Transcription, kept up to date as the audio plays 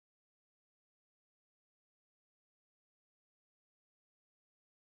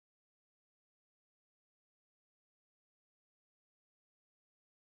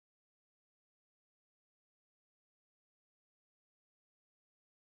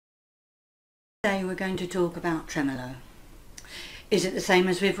Today we're going to talk about tremolo. Is it the same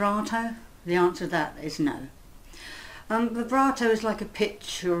as vibrato? The answer to that is no. Vibrato is like a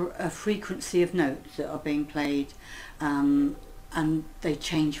pitch or a frequency of notes that are being played, and they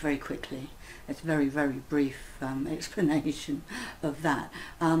change very quickly. It's a very brief explanation of that.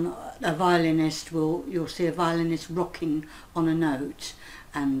 A violinist you'll see a violinist rocking on a note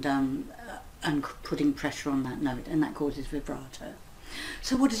and putting pressure on that note, and that causes vibrato.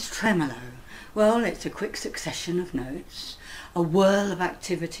 So what is tremolo? Well, it's a quick succession of notes, a whirl of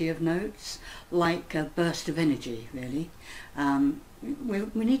activity of notes, like a burst of energy, really.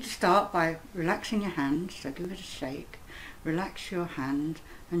 We need to start by relaxing your hand, so give it a shake. Relax your hand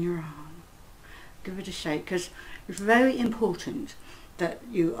and your arm. Give it a shake, because it's very important that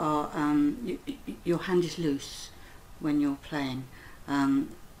you are your hand is loose when you're playing.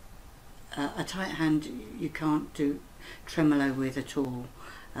 A tight hand you can't do tremolo with at all.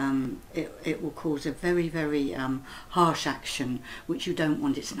 It will cause a very harsh action, which you don't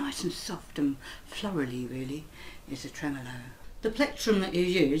want. It's nice and soft and florally, really, is a tremolo. The plectrum that you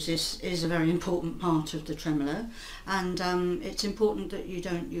use is a very important part of the tremolo, and it's important that you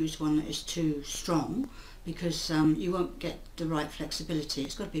don't use one that is too strong, because you won't get the right flexibility.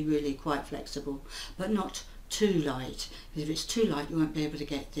 It's got to be really quite flexible, but not too light. If it's too light, you won't be able to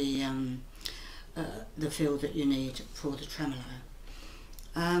get the feel that you need for the tremolo.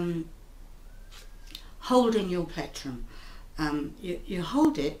 Holding your plectrum, you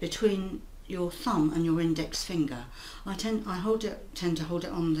hold it between your thumb and your index finger. I tend to hold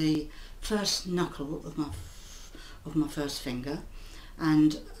it on the first knuckle of my first finger,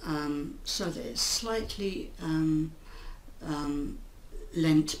 and so that it's slightly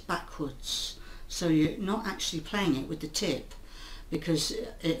leant backwards, so you're not actually playing it with the tip, because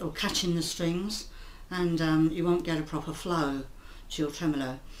it will catch in the strings and you won't get a proper flow to your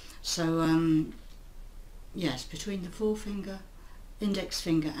tremolo. So yes, between the forefinger, index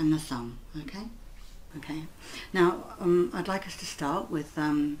finger and the thumb. Okay. Now I'd like us to start with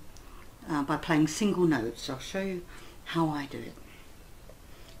by playing single notes. I'll show you how I do it.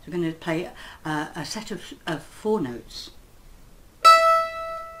 So we're going to play a set of 4 notes.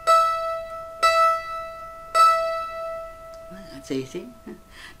 Well, that's easy.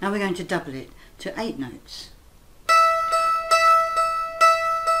 Now we're going to double it to 8 notes.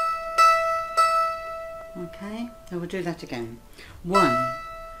 Okay, so we'll do that again. 1,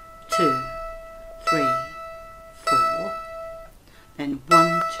 2, 3, 4. Then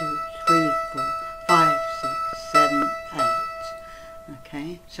 1, 2, 3, 4, 5, 6, 7, 8.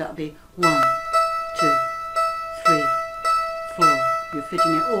 Okay, so that'll be 1, 2, 3, 4. You're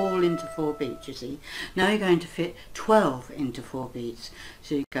fitting it all into 4 beats, you see. Now you're going to fit 12 into 4 beats.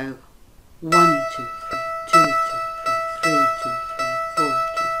 So you go 1, 2, 3, 2, 2, 3, 3, 2, 3, 4, 2,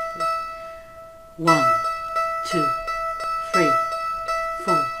 3. 1, 2, 3,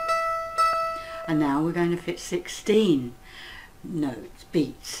 4. And now we're going to fit 16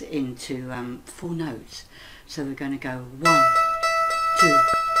 beats into 4 notes. So we're going to go 1, 2,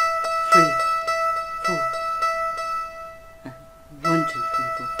 3, 4. 1, 2, 3,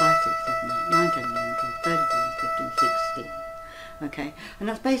 4, 5, 6, 7, 8, 9, 10, 11, 12, 13, 14, 15, 16. Okay, and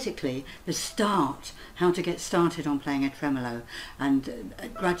that's basically the start, how to get started on playing a tremolo, and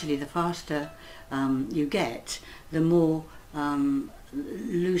gradually the faster you get, the more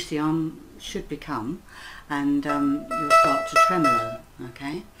loose the arm should become, and you'll start to tremolo.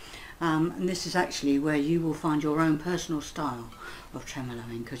 Okay, and this is actually where you will find your own personal style of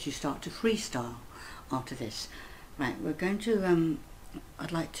tremoloing, because you start to freestyle after this. Right, we're going to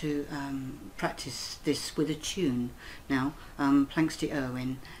I'd like to practice this with a tune now. Planxty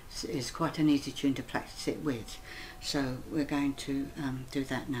Irwin is quite an easy tune to practice it with, so we're going to do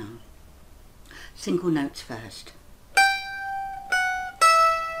that now. Single notes first.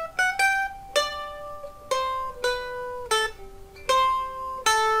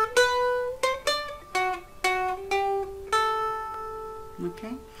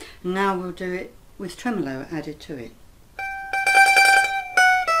 Okay, now we'll do it with tremolo added to it.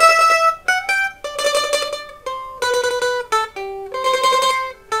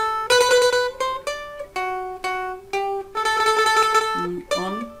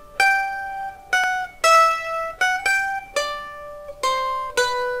 On.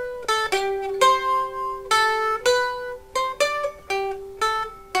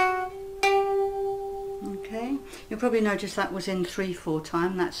 Okay, you'll probably notice that was in 3/4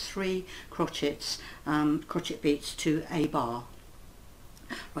 time. That's 3 crotchets, crotchet beats to a bar.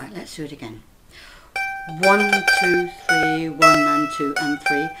 Right, let's do it again. 1, 2, 3, 1 and 2 and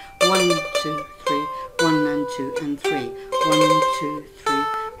 3. 1, 2, 3, 1 and 2 and 3. 1, 2, 3,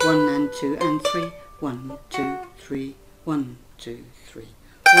 1 and 2 and 3, 1, 2, 3, 1, 2, 3,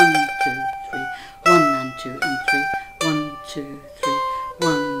 1, 2, 3, 1 and 2 and 3, 1, 2, 3,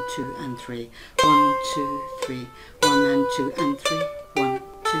 1, 2 and 3, 1, 2, 3, 1 and 2 and 3, 1,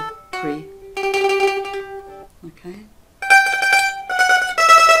 2, 3. Okay.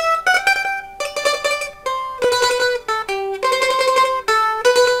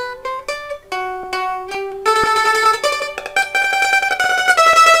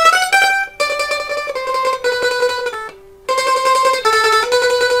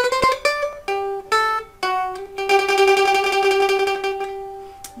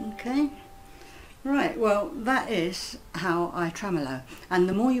 Okay, right, well that is how I tremolo, and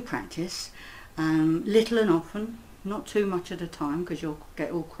the more you practice, little and often, not too much at a time because you'll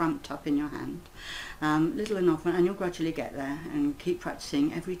get all cramped up in your hand, little and often, and you'll gradually get there, and keep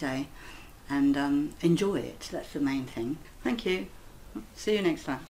practicing every day and enjoy it. That's the main thing. Thank you. See you next time.